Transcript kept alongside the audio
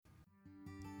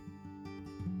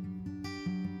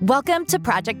Welcome to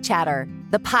Project Chatter,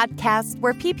 the podcast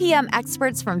where PPM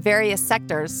experts from various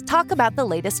sectors talk about the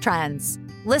latest trends.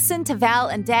 Listen to Val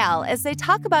and Dal as they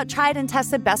talk about tried and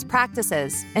tested best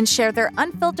practices and share their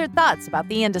unfiltered thoughts about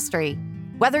the industry.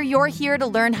 Whether you're here to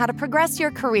learn how to progress your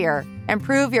career,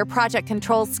 improve your project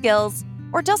control skills,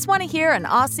 or just want to hear an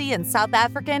Aussie and South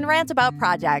African rant about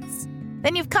projects,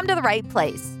 then you've come to the right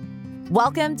place.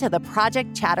 Welcome to the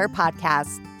Project Chatter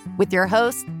podcast with your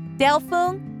hosts, Dale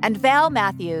Fung and Val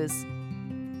Matthews.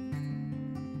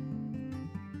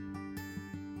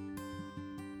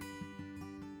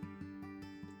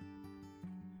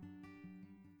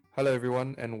 Hello,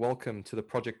 everyone, and welcome to the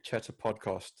Project Chatter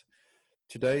podcast.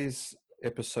 Today's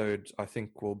episode, I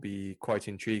think, will be quite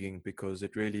intriguing because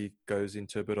it really goes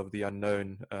into a bit of the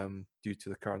unknown due to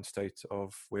the current state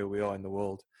of where we are in the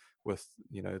world with,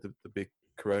 the big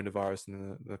coronavirus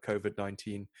and the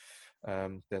COVID-19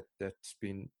 that's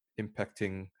been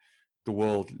impacting the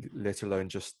world, let alone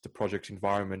just the project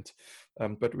environment.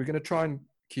 But we're going to try and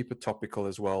keep it topical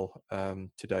as well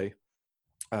today,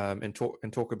 and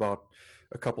talk about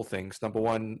a couple things. Number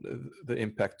one, the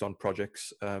impact on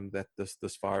projects that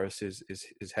this virus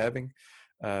is having.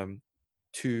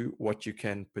 Two, what you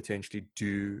can potentially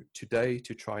do today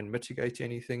to try and mitigate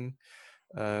anything,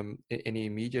 any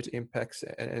immediate impacts,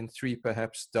 and three,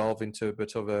 perhaps delve into a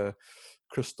bit of a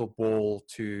crystal ball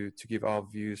to give our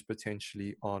views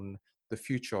potentially on the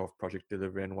future of project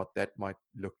delivery and what that might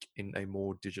look in a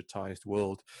more digitized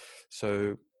world.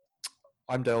 So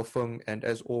I'm Dale Fung, and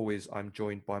as always, I'm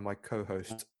joined by my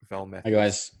co-host, Val Matthews. Hey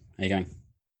guys, how you going?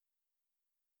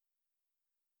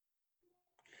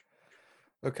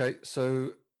 Okay,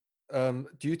 so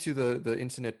due to the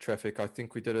internet traffic, I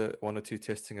think we did one or two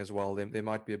testing as well. There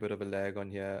might be a bit of a lag on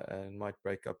here and might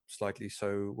break up slightly.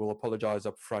 So we'll apologize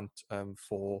up front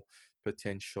for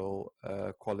potential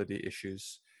quality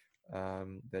issues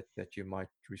that you might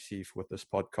receive with this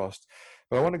podcast.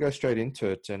 But I want to go straight into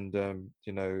it. And,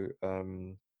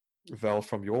 Val,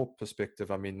 from your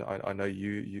perspective, I mean, I know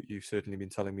you've certainly been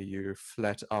telling me you're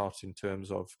flat out in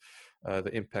terms of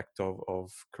the impact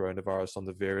of coronavirus on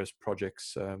the various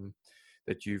projects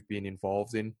that you've been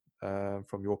involved in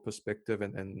from your perspective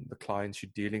and the clients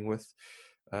you're dealing with.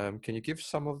 Can you give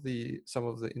some of the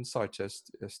insight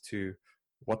as to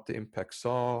what the impacts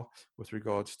are with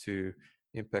regards to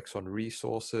impacts on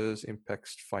resources,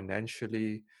 impacts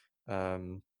financially,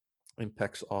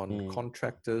 impacts on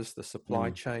contractors, the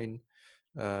supply chain,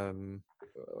 and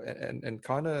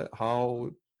kind of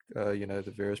how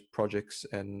the various projects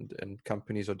and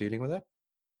companies are dealing with that?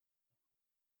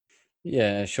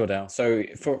 Yeah, sure, Dale. So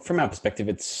from our perspective,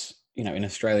 it's, in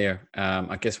Australia,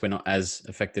 I guess we're not as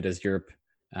affected as Europe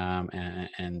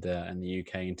and the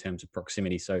UK in terms of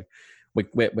proximity. So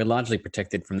we're largely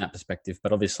protected from that perspective.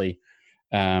 But obviously,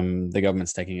 the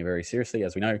government's taking it very seriously,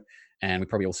 as we know, and we're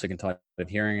probably all sick and tired of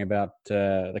hearing about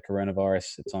the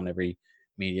coronavirus. It's on every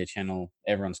media channel.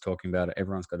 Everyone's talking about it.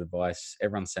 Everyone's got advice.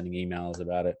 Everyone's sending emails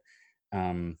about it.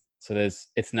 So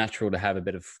it's natural to have a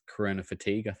bit of corona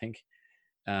fatigue, I think.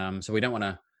 So we don't want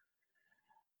to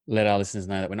let our listeners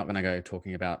know that we're not going to go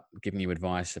talking about giving you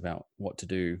advice about what to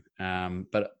do,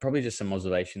 but probably just some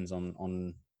observations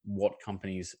on what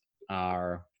companies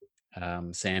are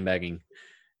sandbagging.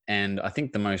 And I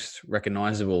think the most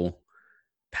recognizable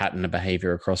pattern of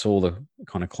behavior across all the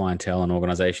kind of clientele and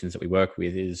organizations that we work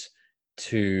with is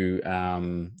to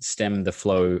stem the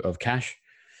flow of cash.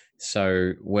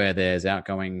 So where there's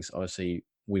outgoings, obviously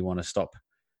we want to stop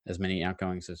as many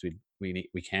outgoings as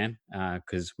we can,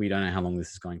 because we don't know how long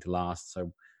this is going to last.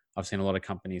 So I've seen a lot of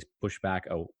companies push back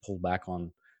or pull back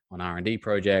on R&D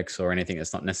projects or anything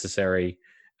that's not necessary,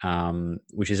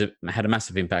 which had a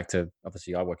massive impact.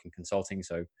 Obviously, I work in consulting,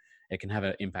 so it can have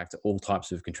an impact to all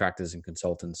types of contractors and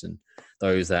consultants and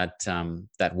those that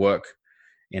work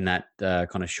in that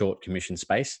kind of short commission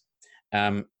space.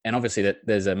 And obviously, that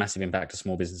there's a massive impact to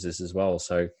small businesses as well.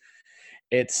 So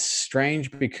it's strange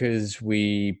because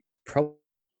we probably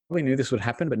knew this would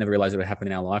happen, but never realized it would happen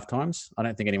in our lifetimes. I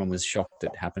don't think anyone was shocked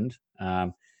it happened,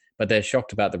 but they're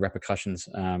shocked about the repercussions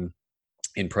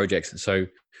in projects. So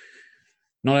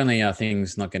not only are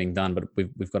things not getting done, but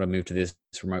we've got to move to this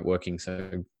remote working.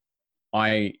 So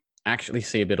I actually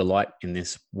see a bit of light in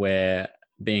this, where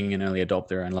being an early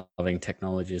adopter and loving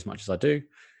technology as much as I do,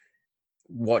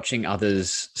 watching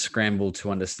others scramble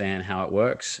to understand how it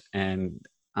works and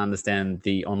understand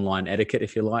the online etiquette,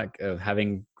 if you like, of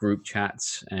having group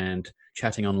chats and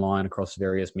chatting online across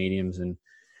various mediums and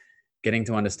getting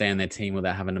to understand their team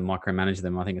without having to micromanage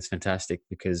them. I think it's fantastic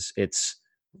because it's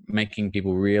making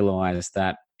people realize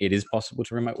that it is possible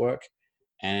to remote work.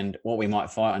 And what we might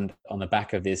find on the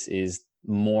back of this is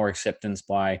more acceptance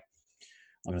by, I'm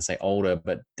going to say older,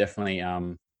 but definitely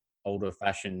older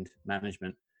fashioned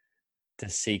management to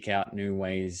seek out new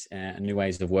ways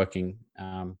of working,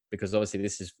 because obviously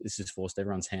this is forced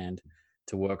everyone's hand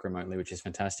to work remotely, which is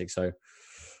fantastic. So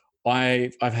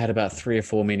I've had about 3 or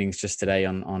 4 meetings just today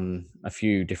on a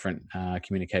few different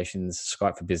communications: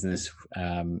 Skype for Business,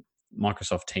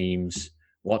 Microsoft Teams,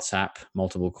 WhatsApp,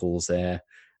 multiple calls there,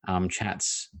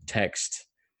 chats, text,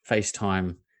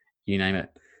 FaceTime, you name it.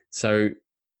 So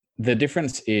the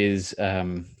difference is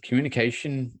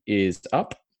communication is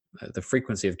up. The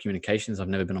frequency of communications, I've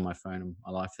never been on my phone in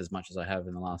my life as much as I have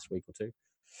in the last week or two.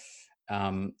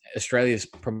 Australia's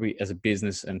probably, as a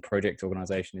business and project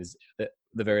organization, is that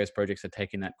the various projects are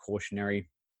taking that cautionary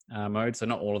mode. So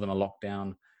not all of them are locked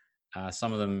down.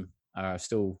 Some of them are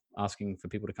still asking for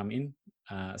people to come in.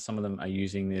 Some of them are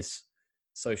using this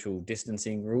social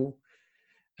distancing rule,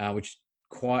 which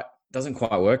doesn't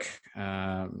quite work.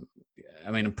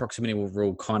 I mean, a proximity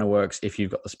rule kind of works if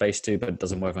you've got the space to, but it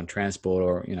doesn't work on transport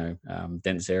or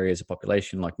dense areas of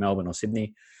population like Melbourne or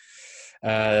Sydney.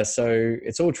 So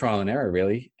it's all trial and error,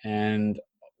 really. And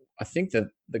I think that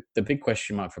the big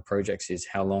question mark for projects is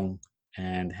how long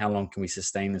can we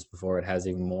sustain this before it has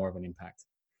even more of an impact.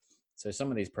 So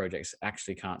some of these projects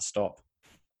actually can't stop.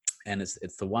 And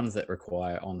it's the ones that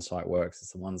require on-site works.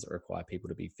 It's the ones that require people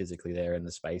to be physically there in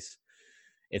the space.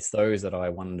 It's those that I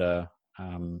wonder,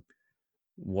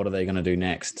 what are they going to do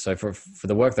next? So for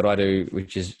the work that I do,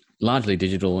 which is largely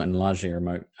digital and largely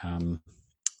remote,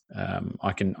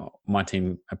 my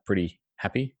team are pretty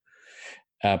happy.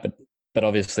 But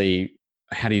obviously,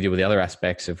 how do you deal with the other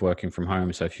aspects of working from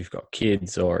home? So if you've got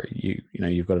kids or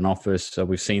you've got an office, so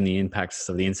we've seen the impacts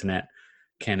of the internet.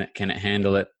 Can it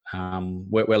handle it?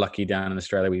 We're lucky down in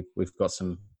Australia. We've got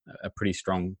a pretty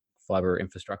strong fiber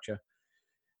infrastructure.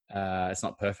 It's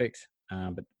not perfect,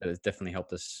 but it's definitely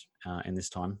helped us in this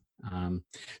time.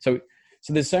 So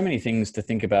there's so many things to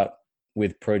think about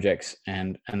with projects,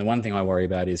 and the one thing I worry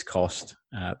about is cost.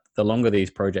 The longer these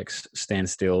projects stand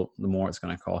still, the more it's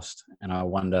going to cost. And I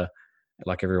wonder,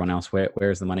 like everyone else, where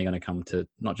is the money going to come to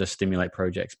not just stimulate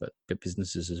projects, but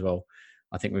businesses as well?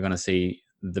 I think we're going to see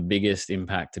the biggest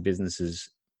impact to businesses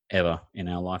ever in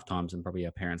our lifetimes, and probably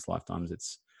our parents' lifetimes.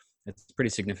 It's pretty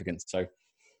significant. So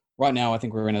right now, I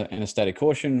think we're in a state of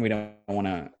caution. We don't want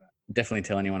to definitely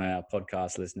tell anyone on our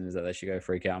podcast listeners that they should go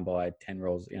freak out and buy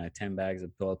 10 bags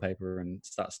of toilet paper and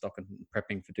start stocking,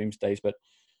 prepping for doomsdays. But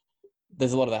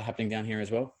there's a lot of that happening down here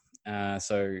as well.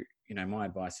 So my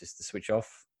advice is to switch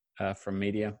off from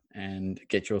media and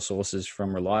get your sources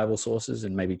from reliable sources,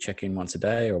 and maybe check in once a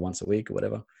day or once a week or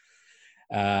whatever.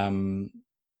 And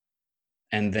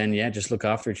then, just look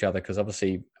after each other, because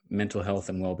obviously mental health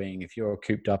and well-being, if you're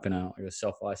cooped up you're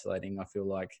self-isolating, I feel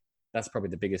like that's probably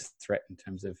the biggest threat in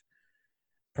terms of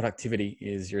productivity.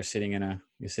 Is you're sitting in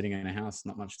a house,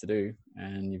 not much to do,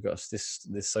 and you've got this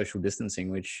social distancing,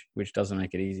 which doesn't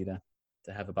make it easy to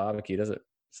have a barbecue, does it?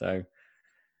 So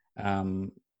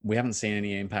we haven't seen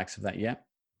any impacts of that yet.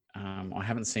 I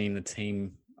haven't seen the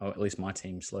team, or at least my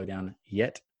team, slow down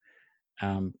yet.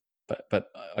 But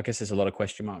I guess there's a lot of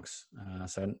question marks.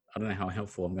 So I don't know how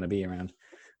helpful I'm going to be around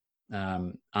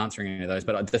answering any of those.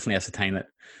 But I definitely ascertain that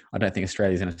I don't think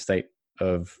Australia's in a state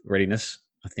of readiness.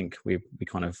 I think we're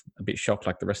kind of a bit shocked,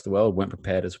 like the rest of the world, weren't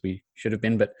prepared as we should have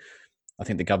been. But I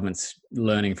think the government's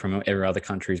learning from every other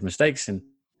country's mistakes, and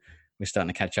we're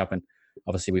starting to catch up. And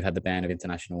obviously, we've had the ban of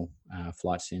international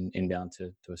flights inbound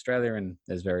to Australia, and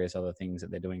there's various other things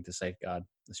that they're doing to safeguard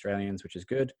Australians, which is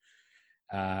good.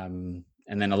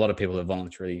 And then a lot of people have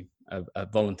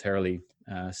voluntarily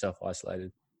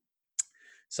self-isolated.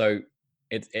 So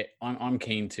I'm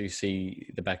keen to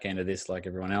see the back end of this, like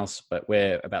everyone else, but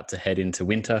we're about to head into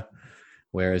winter,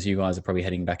 whereas you guys are probably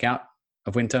heading back out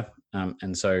of winter.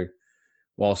 And so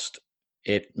whilst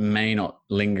it may not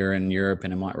linger in Europe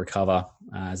and it might recover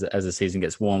as the season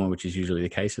gets warmer, which is usually the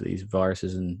case with these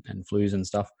viruses and flus and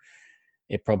stuff,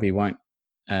 it probably won't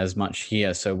as much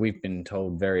here. So we've been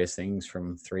told various things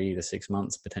from 3 to 6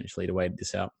 months potentially to wait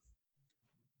this out.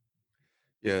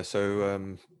 Yeah,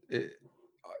 so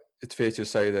it's fair to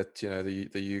say that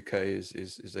the UK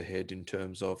is ahead in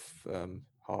terms of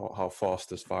how fast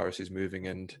this virus is moving,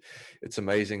 and it's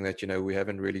amazing that we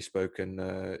haven't really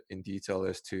spoken in detail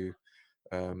as to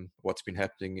what's been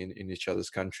happening in each other's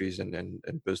countries and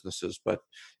businesses, but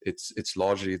it's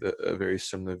largely a very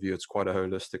similar view. It's quite a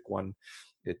holistic one.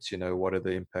 It's what are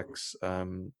the impacts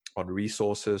on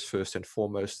resources, first and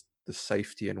foremost, the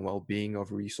safety and well-being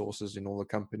of resources in all the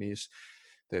companies.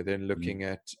 They're then looking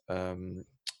at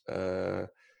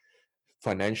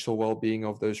financial well-being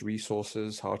of those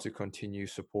resources, how to continue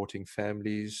supporting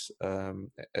families,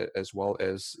 as well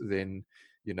as then,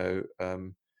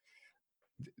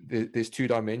 there's two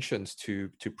dimensions to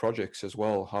projects as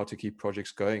well, how to keep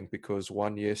projects going. Because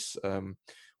one, yes,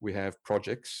 we have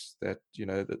projects that,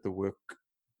 that the work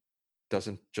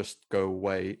doesn't just go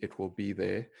away, it will be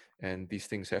there, and these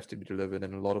things have to be delivered.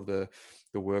 And a lot of the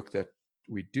work that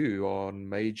we do on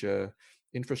major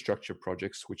infrastructure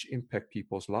projects which impact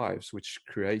people's lives, which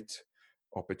create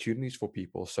opportunities for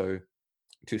people. So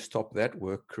to stop that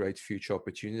work creates future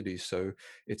opportunities. So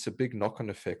it's a big knock-on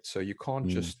effect. So you can't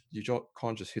just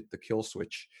hit the kill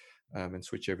switch and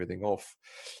switch everything off.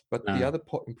 But the other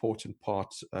important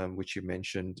part, which you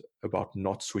mentioned about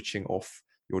not switching off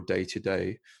your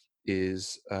day-to-day,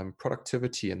 is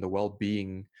productivity and the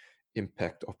well-being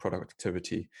impact of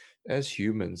productivity. As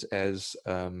humans, as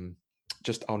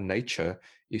just our nature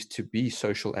is to be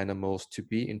social animals, to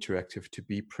be interactive, to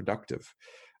be productive.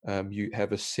 You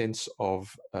have a sense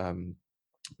of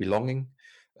belonging.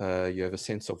 You have a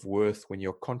sense of worth when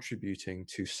you're contributing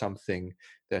to something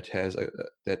that has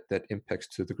that impacts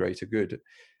to the greater good.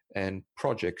 And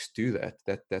projects do that.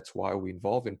 That's why we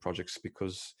involve in projects,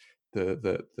 because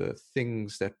the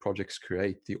things that projects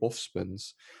create, the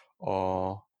offspins,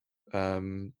 are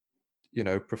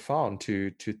profound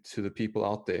to the people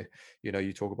out there.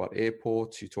 You talk about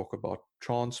airports, you talk about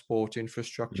transport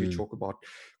infrastructure, you talk about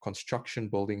construction,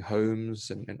 building homes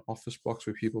and office blocks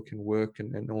where people can work,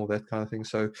 and all that kind of thing.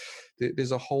 So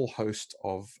there's a whole host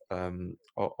of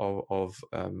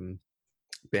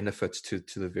benefits to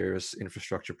the various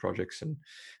infrastructure projects and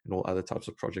all other types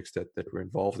of projects that we're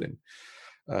involved in.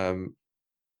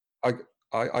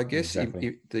 I guess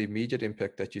Exactly. the immediate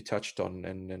impact that you touched on,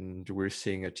 and we're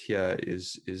seeing it here,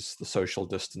 is the social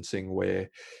distancing, where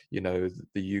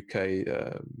the UK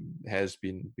has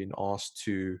been asked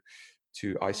to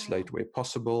isolate where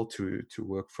possible, to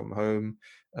work from home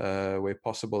where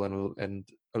possible, and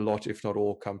a lot, if not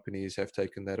all, companies have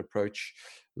taken that approach.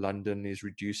 London is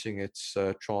reducing its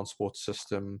transport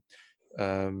system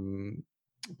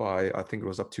by, I think it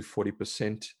was up to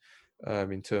 40%,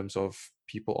 in terms of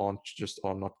people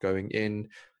are not going in.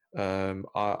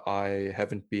 I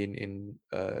haven't been in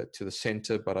to the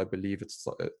center, but I believe it's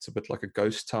a bit like a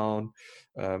ghost town.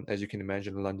 As you can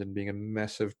imagine, London being a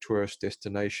massive tourist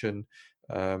destination,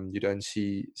 you don't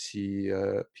see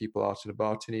people out and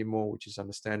about anymore, which is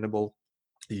understandable.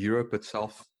 Europe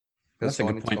itself has That's a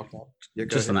gone good into point. lockdown. Yeah,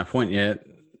 go Just on ahead. that point, yeah.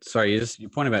 Sorry, your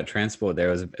point about transport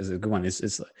there is a good one.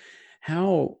 Is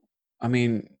how, I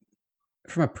mean,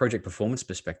 from a project performance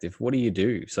perspective, what do you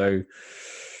do? So,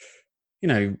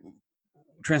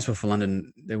 Transport for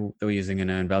London, they were using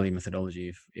an earned value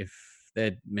methodology. If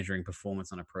they're measuring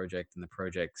performance on a project and do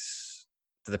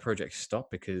the projects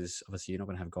stop because obviously you're not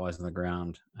going to have guys on the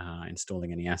ground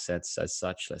installing any assets as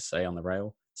such, let's say on the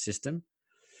rail system,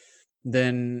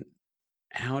 then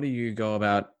how do you go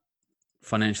about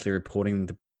financially reporting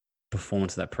the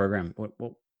performance of that program? What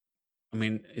I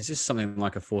mean, is this something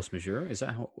like a force majeure? Is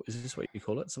this what you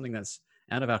call it? Something that's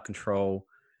out of our control,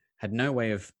 had no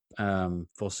way of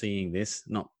foreseeing this,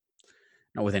 not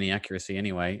with any accuracy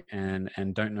anyway, and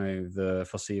don't know the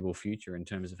foreseeable future in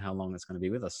terms of how long it's going to be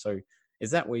with us. So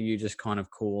is that where you just kind of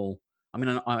call? I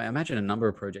mean, I imagine a number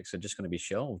of projects are just going to be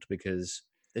shelved because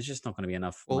there's just not going to be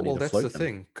enough money Well, to that's the float them.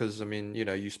 thing, because I mean,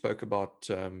 you spoke about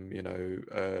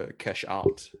cash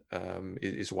out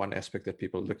is one aspect that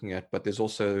people are looking at, but there's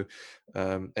also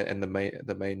and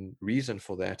the main reason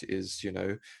for that is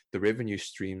the revenue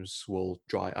streams will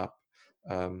dry up.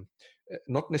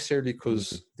 Not necessarily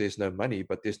because there's no money,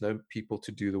 but there's no people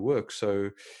to do the work. So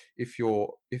if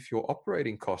your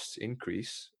operating costs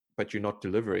increase, but you're not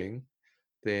delivering,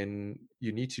 then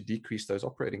you need to decrease those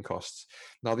operating costs.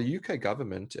 Now, the UK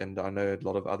government, and I know a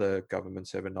lot of other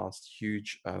governments, have announced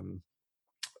huge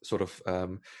sort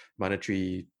of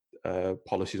monetary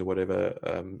policies or whatever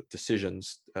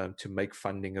decisions to make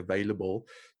funding available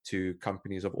to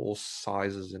companies of all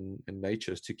sizes and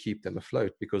natures to keep them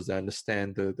afloat, because they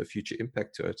understand the future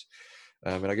impact to it.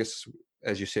 And I guess,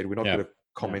 as you said, we're not going to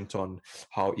comment on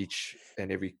how each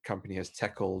and every company has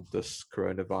tackled this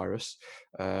coronavirus.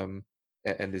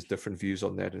 And there's different views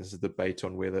on that. And there's a debate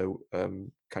on whether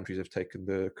countries have taken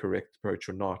the correct approach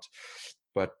or not.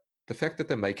 But the fact that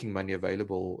they're making money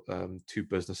available to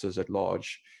businesses at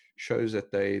large shows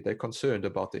that they're concerned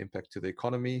about the impact to the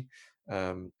economy.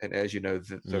 And as you know,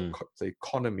 the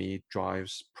economy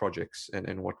drives projects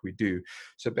and what we do.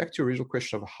 So back to your original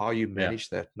question of how you manage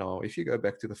that. Now, if you go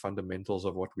back to the fundamentals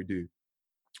of what we do,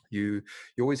 you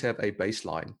always have a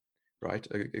baseline, right,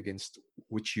 against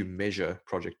which you measure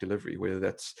project delivery, whether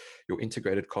that's your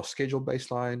integrated cost schedule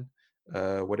baseline,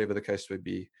 whatever the case may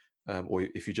be, or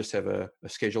if you just have a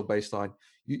schedule baseline,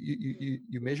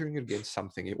 you're measuring it against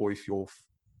something, or if your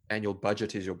annual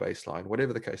budget is your baseline,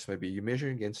 whatever the case may be, you're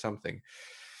measuring against something.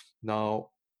 Now,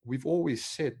 we've always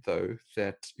said, though,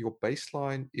 that your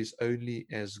baseline is only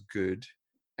as good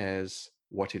as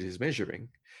what it is measuring.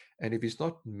 And if it's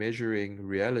not measuring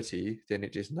reality, then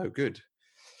it is no good.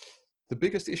 The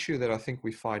biggest issue that I think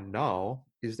we find now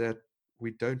is that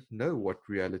we don't know what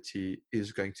reality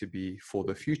is going to be for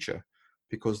the future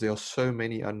because there are so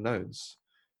many unknowns.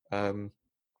 And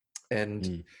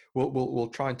we'll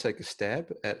try and take a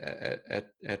stab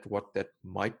at what that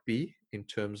might be in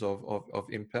terms of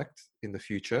impact in the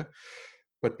future.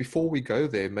 But before we go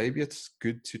there, maybe it's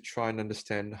good to try and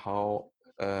understand how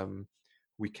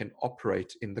we can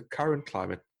operate in the current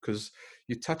climate, because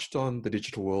you touched on the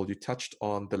digital world, you touched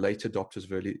on the late adopters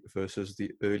versus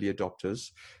the early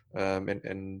adopters,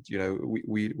 and you know,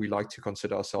 we like to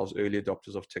consider ourselves early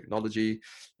adopters of technology.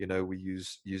 You know,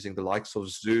 using the likes of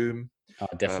Zoom.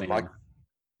 Definitely.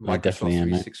 Microsoft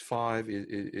 365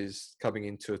 is coming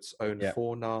into its own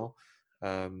form now.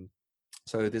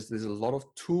 So there's a lot of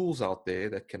tools out there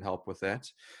that can help with that.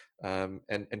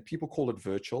 And people call it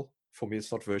virtual. For me,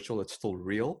 it's not virtual, it's still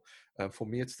real. For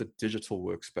me, it's the digital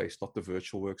workspace, not the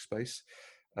virtual workspace.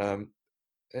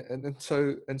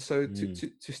 So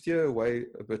to steer away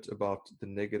a bit about the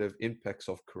negative impacts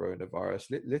of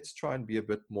coronavirus, let's try and be a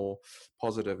bit more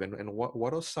positive. And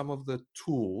what are some of the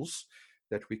tools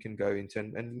that we can go into?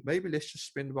 And maybe let's just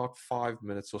spend about 5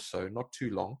 minutes or so, not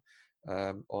too long,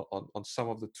 on some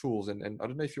of the tools. And I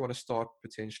don't know if you want to start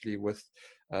potentially with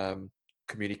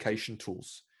communication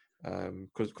tools,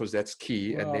 because that's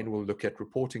key. Well, and then we'll look at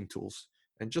reporting tools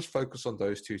and just focus on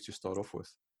those two to start off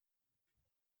with.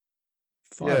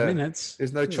 5 minutes.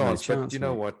 There's no chance, but you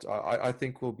know what? I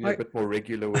think we'll be a bit more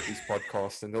regular with these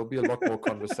podcasts, and there'll be a lot more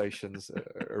conversations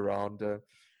around.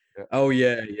 Oh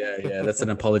yeah. That's an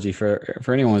apology for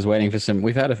anyone who's waiting for some.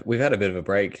 We've had a bit of a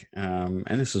break, and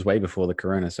this was way before the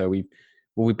corona, so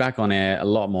we'll be back on air a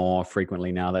lot more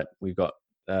frequently now that we've got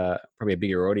probably a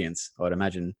bigger audience. I would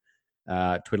imagine,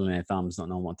 twiddling their thumbs, not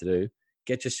knowing what to do.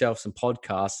 Get yourself some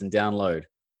podcasts and download.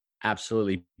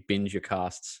 Absolutely binge your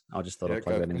casts. I just thought I'd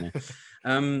plug that in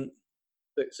there.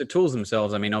 So tools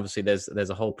themselves, I mean, obviously there's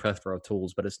a whole plethora of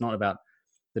tools, but it's not about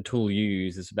the tool you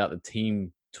use, it's about the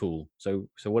team tool. So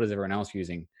what is everyone else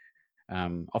using?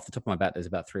 Off the top of my bat, there's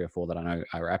about 3 or 4 that I know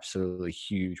are absolutely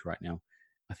huge right now.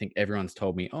 I think everyone's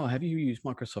told me, oh, have you used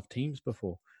Microsoft Teams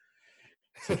before?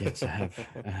 I said, yes, I have.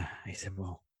 He said,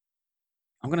 well,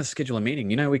 I'm going to schedule a meeting.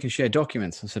 You know, we can share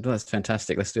documents. I said, well, that's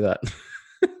fantastic. Let's do that.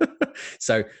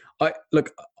 So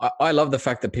I love the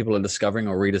fact that people are discovering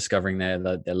or rediscovering their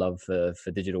love for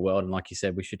digital world. And like you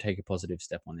said, we should take a positive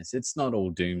step on this. It's not all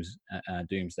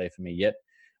doomsday for me yet.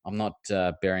 I'm not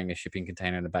burying a shipping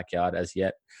container in the backyard as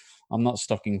yet. I'm not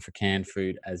stocking for canned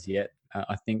food as yet.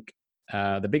 I think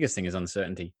the biggest thing is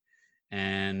uncertainty.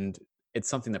 And it's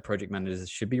something that project managers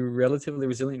should be relatively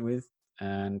resilient with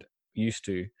and used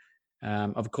to.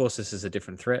 Of course, this is a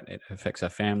different threat. It affects our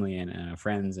family and our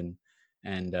friends and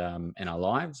our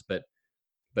lives, but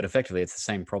effectively it's the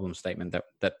same problem statement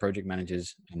that project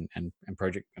managers and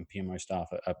project and PMO staff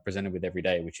are presented with every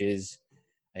day, which is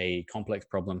a complex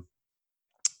problem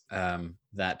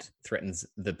that threatens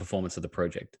the performance of the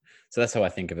project. So that's how I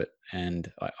think of it,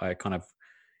 and I kind of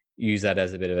use that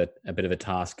as a bit of a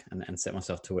task and set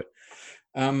myself to it.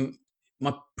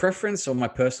 My preference or my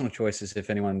personal choices, if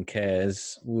anyone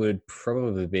cares, would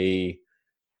probably be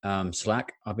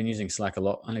Slack. I've been using Slack a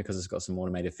lot only because it's got some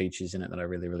automated features in it that I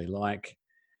really, really like.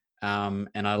 And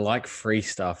I like free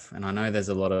stuff. And I know there's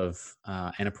a lot of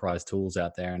enterprise tools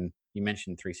out there. And you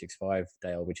mentioned 365,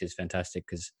 Dale, which is fantastic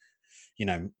because, you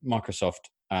know, Microsoft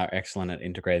are excellent at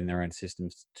integrating their own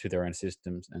systems to their own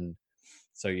systems. And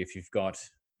so if you've got,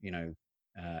 you know,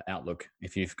 Outlook,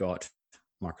 if you've got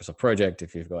Microsoft Project,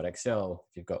 if you've got Excel,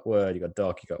 if you've got Word, you've got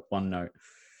Doc, you've got OneNote,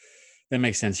 that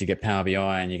makes sense. You get Power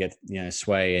BI and you get, you know,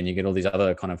 Sway and you get all these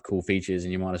other kind of cool features,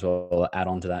 and you might as well add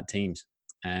on to that Teams.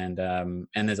 And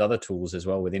there's other tools as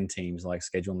well within Teams like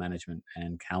schedule management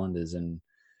and calendars and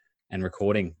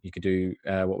recording. You could do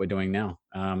what we're doing now.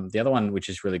 The other one, which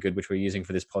is really good, which we're using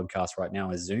for this podcast right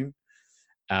now, is Zoom.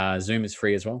 Zoom is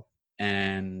free as well.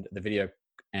 And the video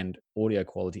and audio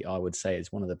quality, I would say,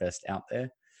 is one of the best out there.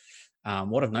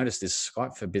 What I've noticed is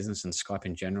Skype for Business and Skype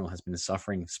in general has been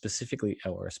suffering specifically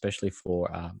or especially for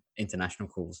international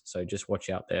calls. So just watch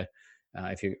out there.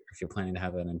 If you're planning to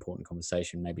have an important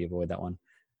conversation, maybe avoid that one,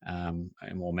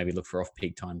 or maybe look for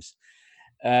off-peak times.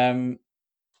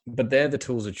 but they're the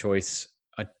tools of choice.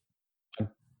 I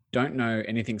don't know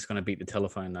anything's going to beat the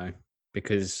telephone though,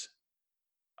 because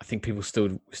I think people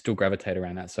still gravitate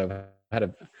around that. So I've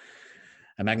had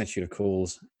a magnitude of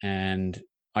calls, and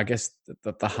I guess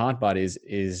the hard part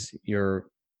is your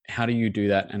how do you do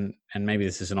that? And maybe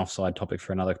this is an offside topic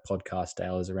for another podcast,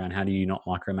 Dale, is around how do you not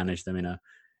micromanage them in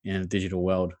a digital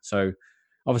world. So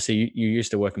obviously you're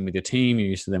used to working with your team, you're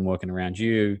used to them working around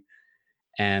you,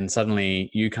 and suddenly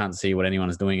you can't see what anyone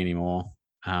is doing anymore,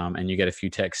 and you get a few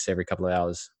texts every couple of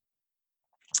hours.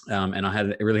 And I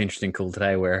had a really interesting call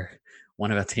today where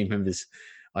one of our team members,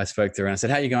 I spoke to her and I said,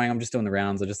 "How are you going? I'm just doing the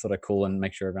rounds. I just thought I'd call and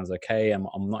make sure everyone's okay. I'm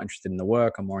not interested in the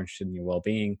work. I'm more interested in your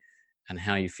well-being and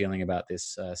how you're feeling about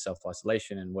this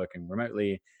self-isolation and working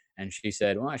remotely." And she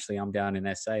said, "Well, actually, I'm down in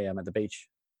SA. I'm at the beach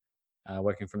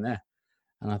working from there."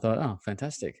 And I thought, "Oh,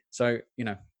 fantastic." So,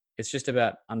 it's just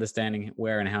about understanding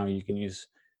where and how you can use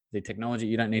the technology.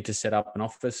 You don't need to set up an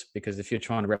office, because if you're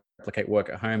trying to replicate work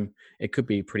at home, it could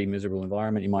be a pretty miserable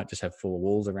environment. You might just have full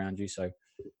walls around you. So,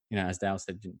 as Dale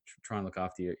said, try and look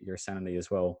after your sanity as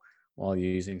well while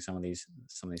you're using some of these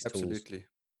tools. Absolutely.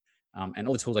 And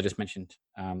all the tools I just mentioned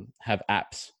have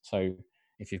apps. So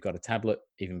if you've got a tablet,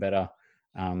 even better.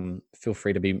 Feel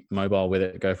free to be mobile with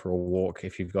it. Go for a walk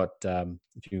if you've got a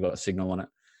signal on it,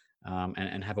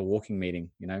 and have a walking meeting.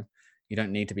 You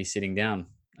don't need to be sitting down.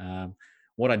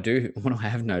 What I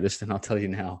have noticed, and I'll tell you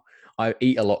now, I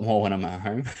eat a lot more when I'm at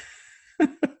home,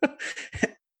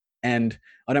 and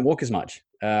I don't walk as much.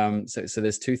 So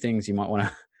there's two things you might want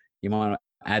to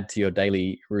add to your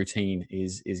daily routine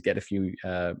is get a few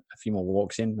more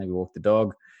walks in. Maybe walk the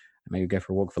dog, maybe go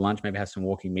for a walk for lunch. Maybe have some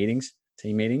walking meetings,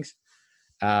 team meetings,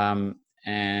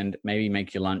 and maybe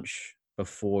make your lunch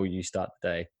before you start the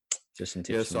day. Just some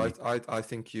tips. Yeah, so I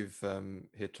think you've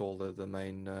hit all the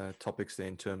main topics there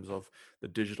in terms of the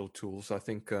digital tools. I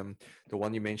think the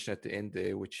one you mentioned at the end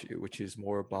there, which is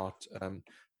more about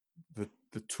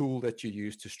the tool that you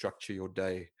use to structure your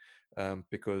day,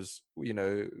 because we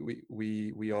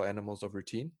are animals of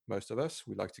routine. Most of us,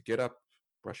 we like to get up,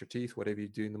 brush your teeth, whatever you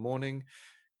do in the morning,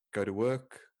 go to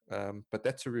work. But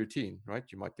that's a routine, right?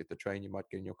 You might get the train, you might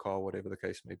get in your car, whatever the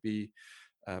case may be.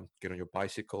 Get on your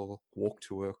bicycle, walk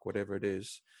to work, whatever it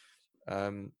is.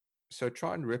 So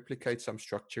try and replicate some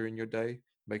structure in your day.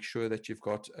 Make sure that you've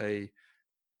got a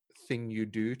thing you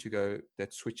do to go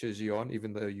that switches you on,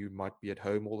 even though you might be at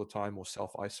home all the time or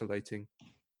self-isolating.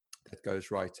 That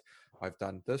goes, right, I've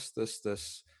done this.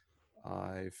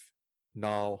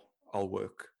 I'll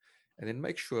work. And then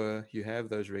make sure you have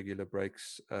those regular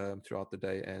breaks throughout the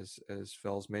day, as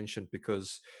Val's mentioned,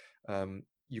 because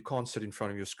you can't sit in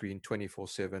front of your screen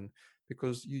 24/7,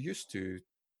 because you used to,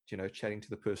 chatting to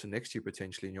the person next to you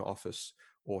potentially in your office,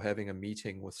 or having a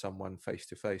meeting with someone face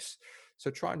to face. So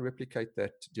try and replicate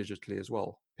that digitally as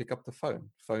well. Pick up the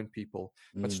phone people,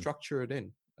 but structure it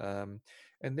in. And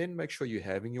then make sure you're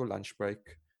having your lunch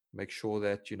break. Make sure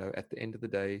that, at the end of the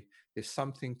day, there's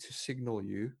something to signal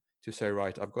you to say,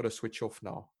 right, I've got to switch off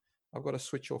now. I've got to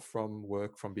switch off from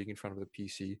work, from being in front of the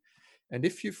PC. And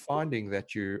if you're finding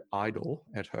that you're idle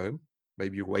at home,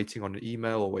 maybe you're waiting on an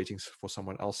email or waiting for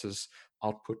someone else's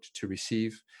output to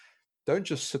receive, don't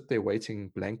just sit there waiting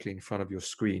blankly in front of your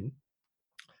screen.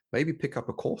 Maybe pick up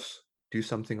a course, do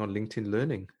something on LinkedIn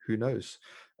Learning, who knows?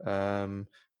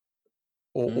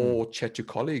 Or chat to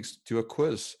colleagues, do a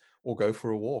quiz, or go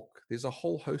for a walk. There's a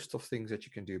whole host of things that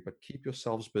you can do, but keep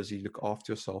yourselves busy, look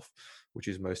after yourself, which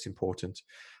is most important.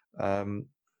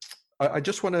 I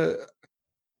just want to...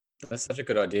 That's such a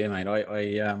good idea, mate.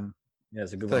 Yeah,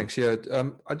 it's a good Thanks. one. Yeah.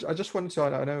 I just wanted to,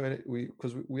 I know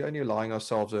because we're only allowing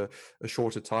ourselves a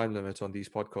shorter time limit on these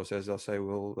podcasts. As I say,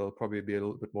 they'll probably be a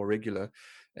little bit more regular.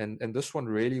 And this one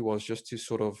really was just to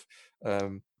sort of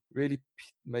really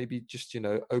maybe just,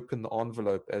 open the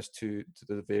envelope as to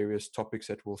the various topics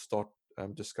that we'll start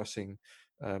discussing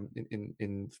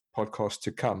in podcasts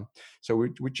to come. So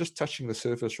we're just touching the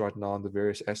surface right now on the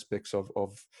various aspects of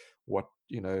what,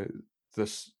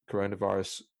 this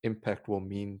coronavirus impact will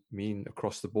mean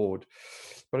across the board.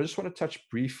 But I just want to touch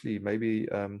briefly, maybe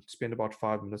spend about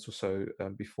 5 minutes or so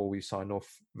before we sign off,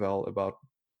 Val, about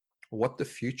what the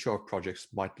future of projects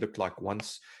might look like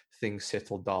once things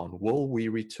settle down. Will we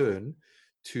return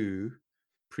to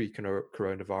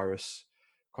pre-coronavirus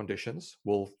conditions?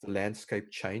 Will the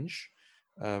landscape change?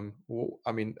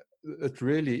 It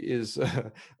really is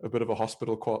a bit of a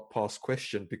hospital pass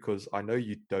question, because I know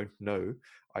you don't know.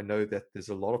 I know that there's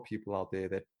a lot of people out there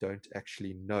that don't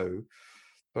actually know.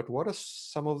 But what are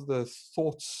some of the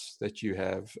thoughts that you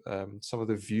have, some of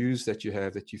the views that you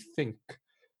have that you think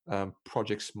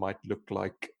projects might look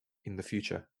like in the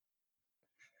future?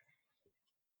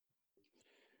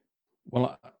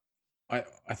 Well, I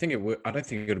think it would. I don't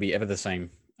think it'll be ever the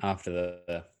same after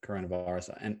the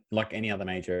coronavirus, and like any other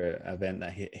major event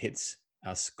that hits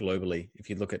us globally. If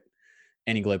you look at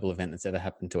any global event that's ever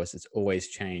happened to us, it's always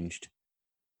changed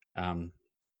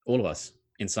all of us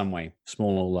in some way,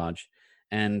 small or large.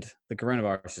 And the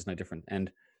coronavirus is no different.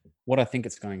 And what I think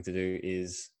it's going to do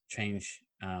is change,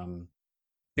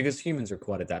 because humans are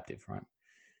quite adaptive, right?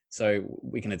 So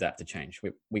we can adapt to change.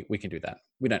 We can do that.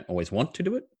 We don't always want to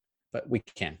do it, but we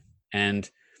can. And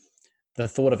the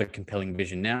thought of a compelling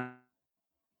vision now,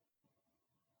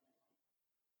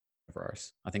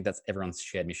 I think that's everyone's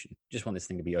shared mission. Just want this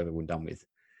thing to be over and done with.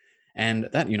 And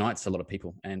that unites a lot of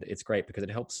people. And it's great because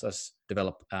it helps us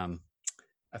develop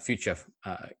a future,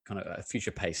 kind of a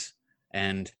future pace.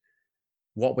 And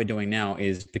what we're doing now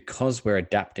is, because we're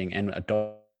adapting and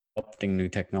adopting new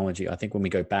technology, I think when we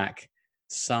go back,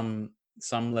 some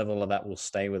level of that will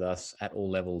stay with us at all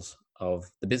levels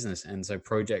of the business. And so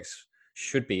projects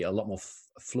should be a lot more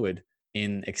fluid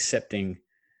in accepting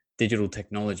digital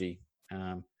technology,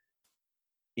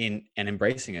 in and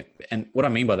embracing it. And what I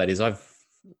mean by that is,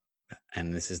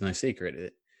 and this is no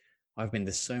secret, I've been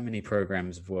to so many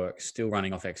programs of work still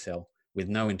running off Excel with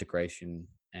no integration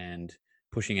and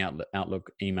pushing out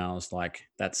Outlook emails like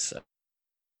that's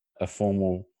a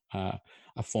formal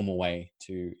way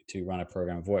to run a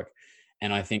program of work.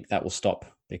 And I think that will stop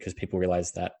because people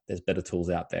realize that there's better tools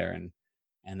out there,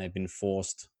 and they've been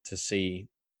forced to see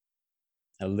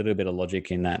a little bit of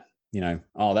logic in that.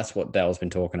 Oh, that's what Dale's been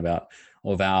talking about,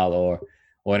 or Val, or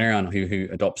anyone who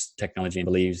adopts technology and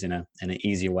believes in an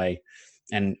easier way.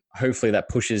 And hopefully that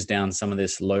pushes down some of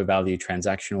this low value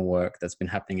transactional work that's been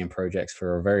happening in projects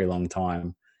for a very long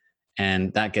time.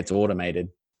 And that gets automated.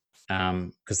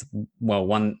 Because,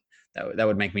 one, that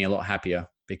would make me a lot happier,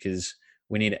 because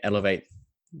we need to elevate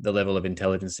the level of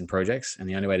intelligence in projects. And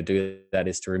the only way to do that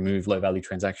is to remove low value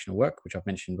transactional work, which I've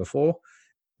mentioned before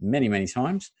many, many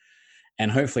times. And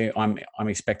hopefully I'm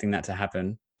expecting that to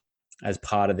happen as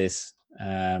part of this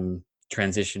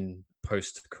transition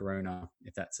post corona,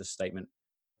 if that's a statement.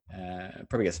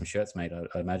 Probably get some shirts made,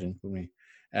 I imagine, wouldn't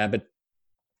we?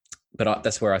 But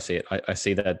that's where I see it. I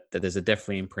see that there's a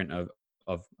definitely imprint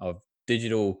of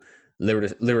digital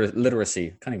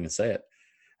literacy. Can't even say it,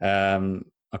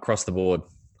 across the board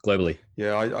globally.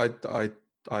 Yeah,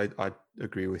 I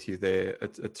agree with you there.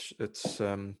 It's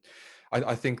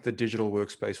I think the digital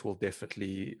workspace will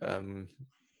definitely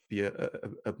be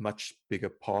a much bigger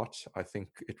part. I think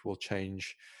it will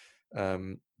change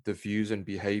the views and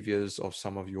behaviors of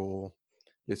some of your,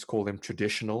 let's call them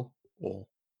traditional or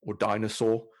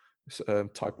dinosaur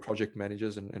type project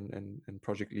managers and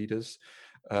project leaders.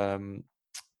 And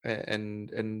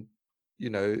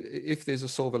if there's a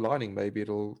silver lining, maybe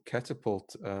it'll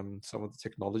catapult some of the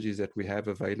technologies that we have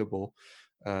available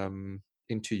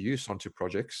into use onto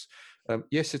projects.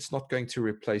 Yes, it's not going to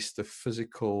replace the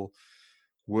physical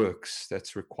works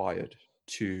that's required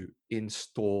to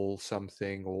install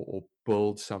something or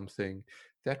build something.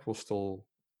 That will still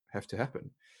have to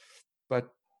happen. But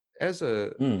as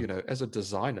a as a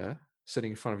designer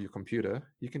sitting in front of your computer,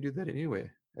 you can do that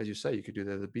anywhere. As you say, you could do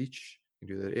that at the beach, you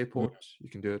can do that at the airport, you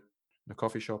can do it in a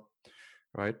coffee shop,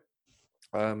 right?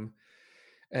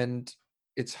 And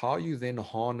it's how you then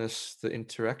harness the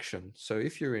interaction. So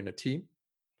if you're in a team,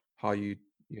 how you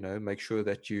make sure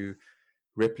that you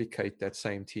replicate that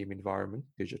same team environment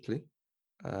digitally.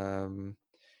 And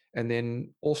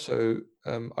then also,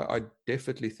 I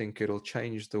definitely think it'll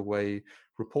change the way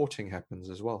reporting happens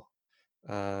as well.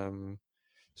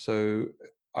 So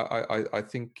I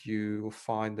think you will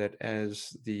find that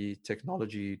as the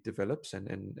technology develops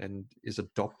and is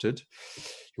adopted,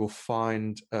 you'll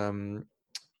find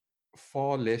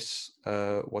far less,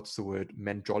 what's the word,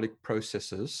 mandrolic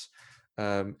processes,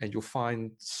 and you'll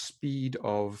find speed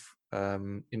of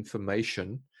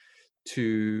information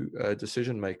to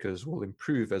decision makers will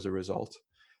improve as a result.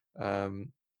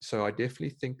 So I definitely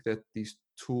think that these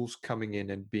tools coming in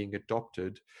and being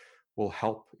adopted will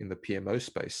help in the PMO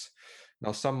space.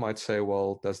 Now, some might say,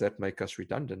 well, does that make us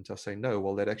redundant? I say, no,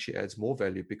 well, that actually adds more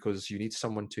value because you need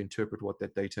someone to interpret what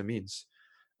that data means.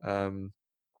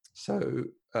 So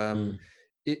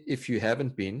if you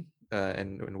haven't been,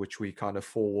 and in which we kind of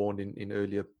forewarned in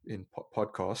earlier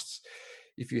podcasts,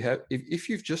 if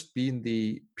you've just been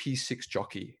the P6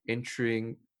 jockey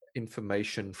entering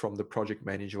information from the project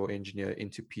manager or engineer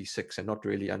into P6 and not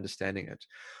really understanding it,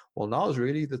 well, now is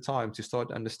really the time to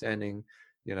start understanding,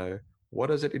 what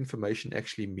does that information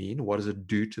actually mean? What does it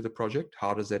do to the project?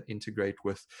 How does that integrate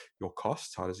with your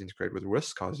costs? How does it integrate with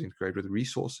risk? How does it integrate with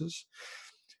resources?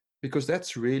 Because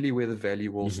that's really where the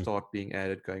value will start being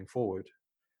added going forward.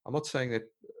 I'm not saying that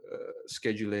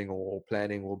scheduling or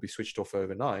planning will be switched off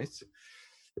overnight,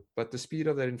 but the speed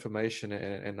of that information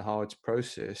and how it's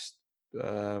processed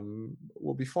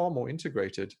will be far more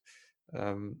integrated.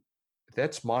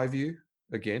 That's my view.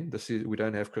 Again, we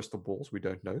don't have crystal balls, we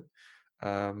don't know,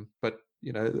 but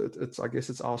it's I guess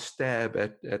it's our stab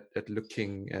at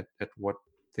looking at what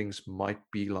things might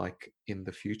be like in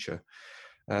the future.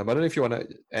 I don't know if you want to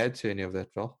add to any of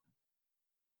that, Val.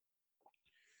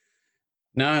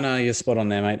 No, you're spot on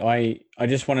there, mate. I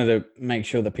just wanted to make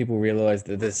sure that people realize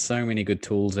that there's so many good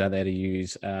tools out there to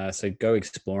use. So go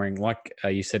exploring, like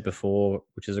you said before,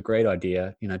 which is a great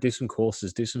idea. Do some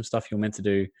courses, do some stuff you're meant to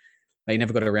do that you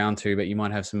never got around to, but you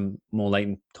might have some more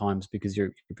latent times because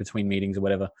you're between meetings or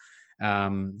whatever.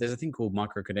 There's a thing called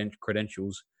micro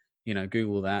credentials.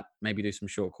 Google that. Maybe do some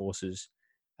short courses.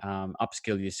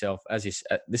 Upskill yourself.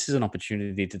 This is an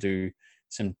opportunity to do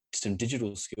some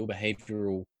digital skill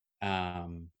behavioral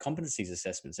competencies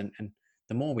assessments, and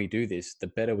the more we do this, the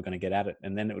better we're going to get at it,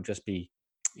 and then it will just be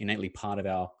innately part of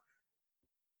our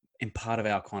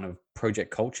kind of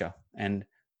project culture. And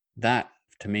that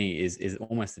to me is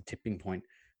almost the tipping point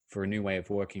for a new way of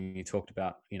working. You talked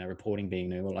about reporting being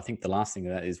new. Well, I think the last thing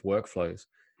of that is workflows.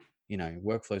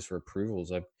 Workflows for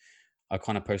approvals. I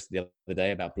kind of posted the other day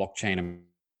about blockchain and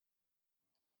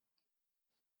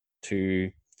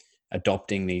to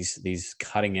adopting these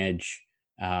cutting edge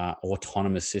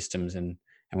autonomous systems, and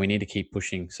we need to keep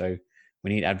pushing. So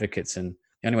we need advocates, and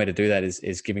the only way to do that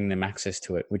is giving them access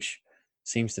to it, which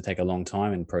seems to take a long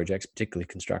time in projects, particularly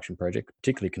construction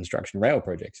rail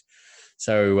projects.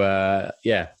 So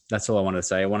that's all I wanted to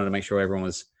say. I wanted to make sure everyone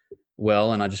was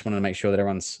well, and I just wanted to make sure that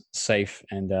everyone's safe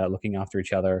and looking after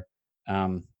each other.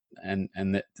 And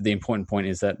the important point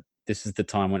is that this is the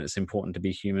time when it's important to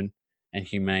be human and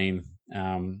humane,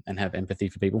 and have empathy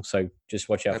for people. So just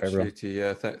watch out for everyone. Absolutely,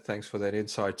 yeah. Thanks for that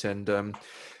insight. And I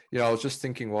was just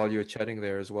thinking while you were chatting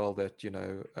there as well that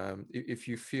if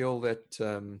you feel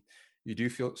that you do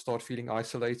start feeling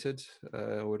isolated,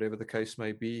 whatever the case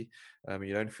may be,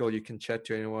 you don't feel you can chat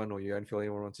to anyone, or you don't feel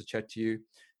anyone wants to chat to you,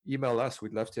 email us.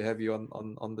 We'd love to have you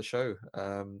on the show.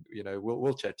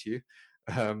 We'll chat to you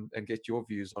and get your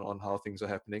views on how things are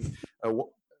happening.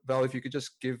 Val, if you could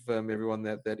just give everyone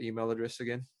that email address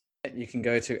again. You can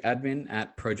go to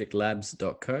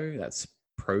admin@projectlabs.co. That's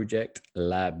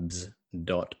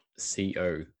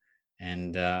projectlabs.co.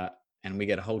 And we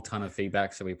get a whole ton of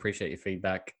feedback. So we appreciate your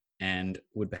feedback, and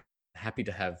would be happy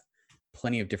to have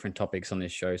plenty of different topics on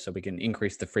this show so we can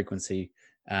increase the frequency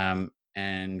and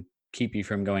keep you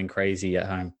from going crazy at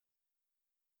home.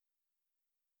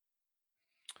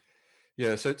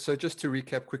 Yeah, so just to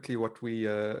recap quickly what we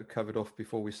covered off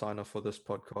before we sign off for this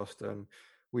podcast,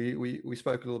 we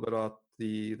spoke a little bit about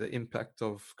the impact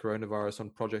of coronavirus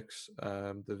on projects,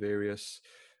 the various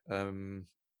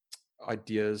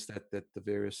ideas that the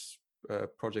various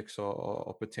projects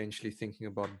are potentially thinking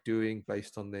about doing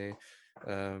based on their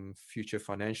future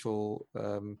financial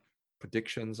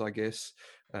predictions, I guess,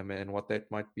 and what that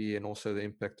might be, and also the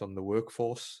impact on the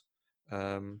workforce.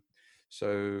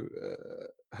 So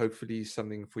hopefully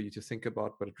something for you to think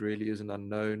about, but it really is an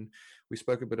unknown. We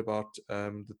spoke a bit about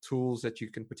the tools that you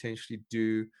can potentially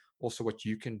do, also what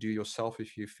you can do yourself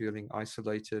if you're feeling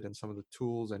isolated, and some of the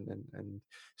tools and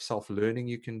self-learning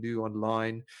you can do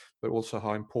online, but also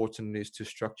how important it is to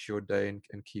structure your day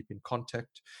and keep in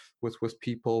contact with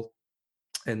people.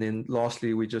 And then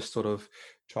lastly, we just sort of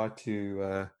try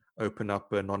to open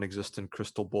up a non-existent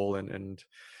crystal ball and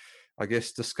I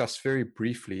guess discuss very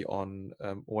briefly on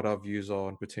what our views are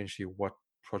and potentially what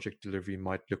project delivery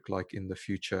might look like in the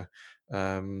future.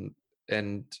 And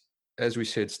as we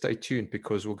said, stay tuned,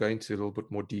 because we'll go into a little bit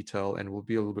more detail and we'll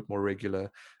be a little bit more regular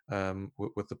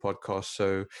with the podcast.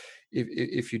 So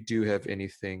if you do have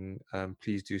anything,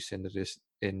 please do send it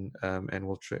in, and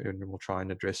we'll try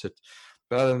and address it.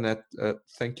 But other than that,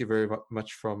 thank you very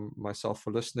much from myself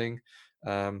for listening.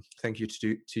 Thank you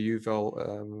to you,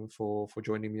 Val, for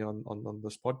joining me on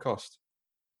this podcast.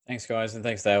 Thanks, guys, and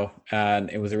thanks, Dale.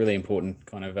 It was a really important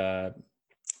kind of,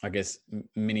 I guess,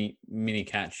 mini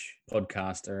catch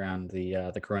podcast around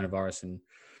the coronavirus, and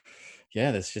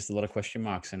there's just a lot of question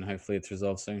marks, and hopefully it's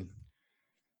resolved soon.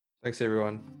 Thanks,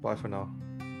 everyone. Bye for now.